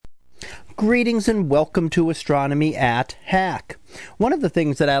Greetings and welcome to Astronomy at Hack. One of the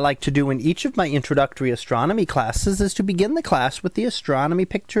things that I like to do in each of my introductory astronomy classes is to begin the class with the astronomy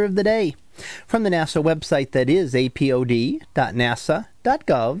picture of the day from the NASA website, that is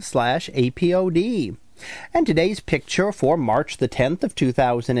apod.nasa.gov/apod. And today's picture for March the 10th of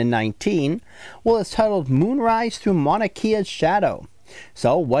 2019, well, it's titled Moonrise Through Mauna Kea's Shadow.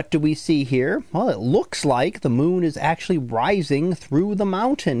 So what do we see here? Well, it looks like the moon is actually rising through the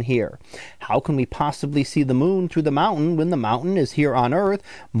mountain here. How can we possibly see the moon through the mountain when the mountain is here on Earth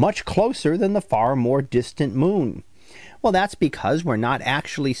much closer than the far more distant moon? Well, that's because we're not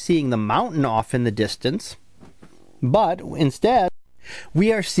actually seeing the mountain off in the distance, but instead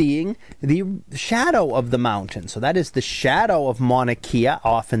we are seeing the shadow of the mountain. So that is the shadow of Mauna Kea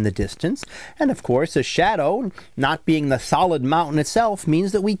off in the distance. And of course, a shadow, not being the solid mountain itself,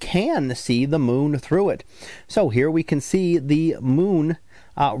 means that we can see the moon through it. So here we can see the moon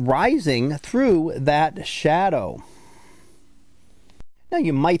rising through that shadow. Now,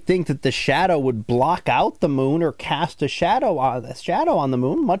 you might think that the shadow would block out the moon or cast a shadow on the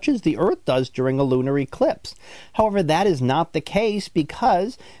moon, much as the Earth does during a lunar eclipse. However, that is not the case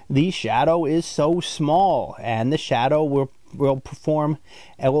because the shadow is so small, and the shadow will form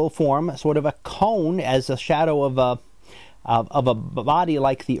sort of a cone as a shadow of a body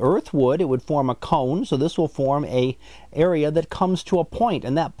like the Earth would. It would form a cone, so this will form a area that comes to a point,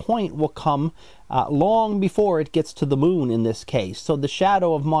 and that point will come long before it gets to the moon in this case. So the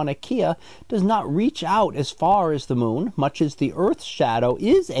shadow of Mauna Kea does not reach out as far as the moon, much as the Earth's shadow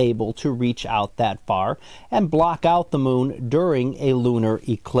is able to reach out that far and block out the moon during a lunar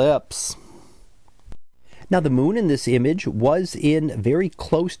eclipse. Now, the moon in this image was in very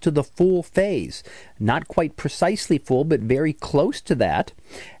close to the full phase. Not quite precisely full, but very close to that.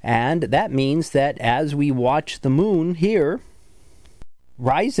 And that means that as we watch the moon here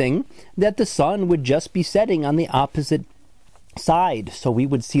rising, that the sun would just be setting on the opposite side. So we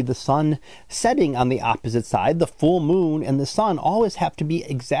would see the sun setting on the opposite side. The full moon and the sun always have to be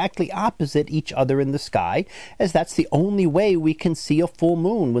exactly opposite each other in the sky, as that's the only way we can see a full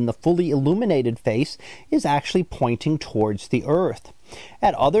moon, when the fully illuminated face is actually pointing towards the Earth.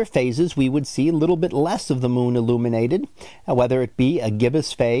 At other phases, we would see a little bit less of the moon illuminated, whether it be a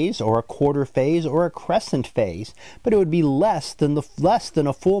gibbous phase or a quarter phase or a crescent phase, but it would be less than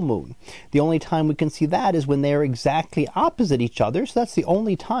a full moon. The only time we can see that is when they are exactly opposite each other, so that's the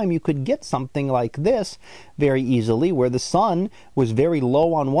only time you could get something like this very easily, where the sun was very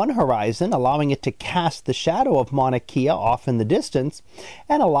low on one horizon, allowing it to cast the shadow of Mauna Kea off in the distance,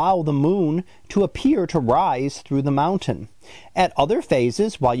 and allow the moon to appear to rise through the mountain. At other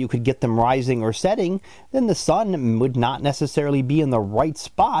phases, while you could get them rising or setting, then the sun would not necessarily be in the right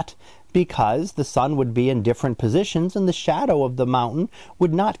spot, because the sun would be in different positions and the shadow of the mountain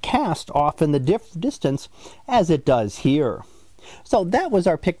would not cast off in the distance as it does here. So that was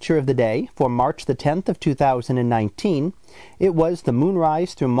our picture of the day for March the 10th of 2019. It was the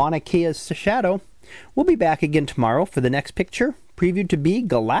moonrise through Mauna Kea's shadow. We'll be back again tomorrow for the next picture, previewed to be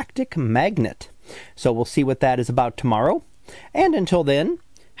Galactic Magnet. So we'll see what that is about tomorrow. And until then,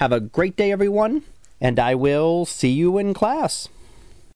 have a great day, everyone, and I will see you in class.